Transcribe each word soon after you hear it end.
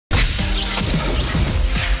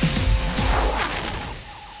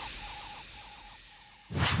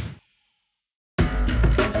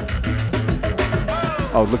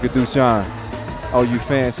Oh, look at Dusan. Oh, you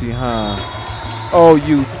fancy, huh? Oh,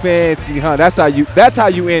 you fancy, huh? That's how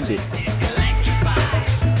you end it.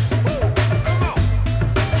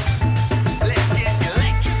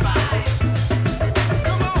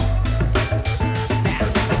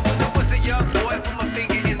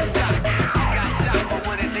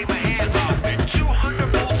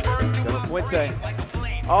 Fuente.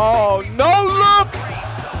 Oh, no look!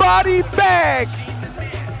 Body bag!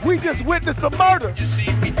 We just witnessed the murder.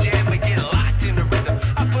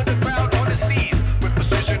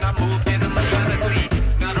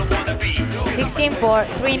 16-4,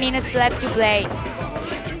 3 minutes left to play.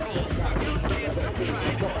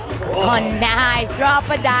 Oh, nice, drop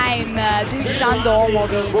a dime, Dusan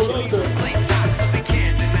Dominique.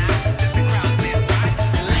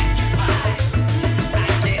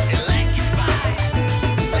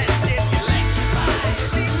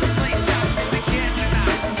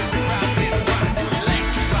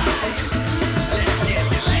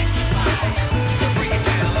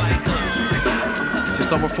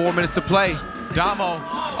 Over 4 minutes to play. Damo.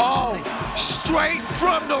 Oh, straight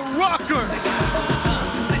from the rocker.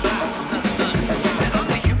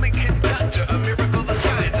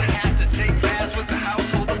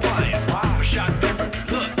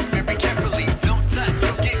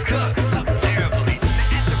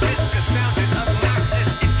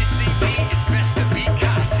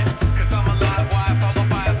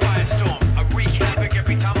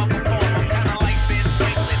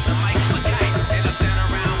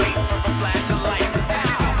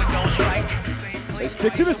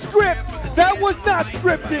 Stick to the script. That was not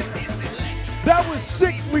scripted. That was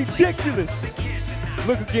sick, ridiculous.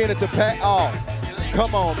 Look again at the pack. Oh,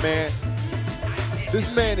 come on, man. This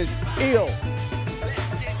man is ill.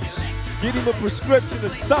 Get him a prescription or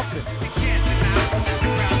something.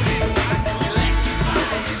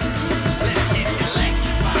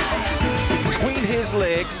 Between his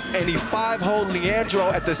legs, and he five-hole Leandro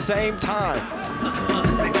at the same time.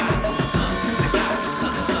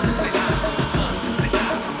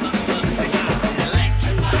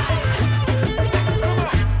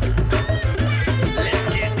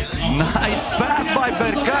 Nice pass by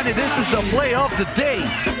Berkani. This is the play of the day.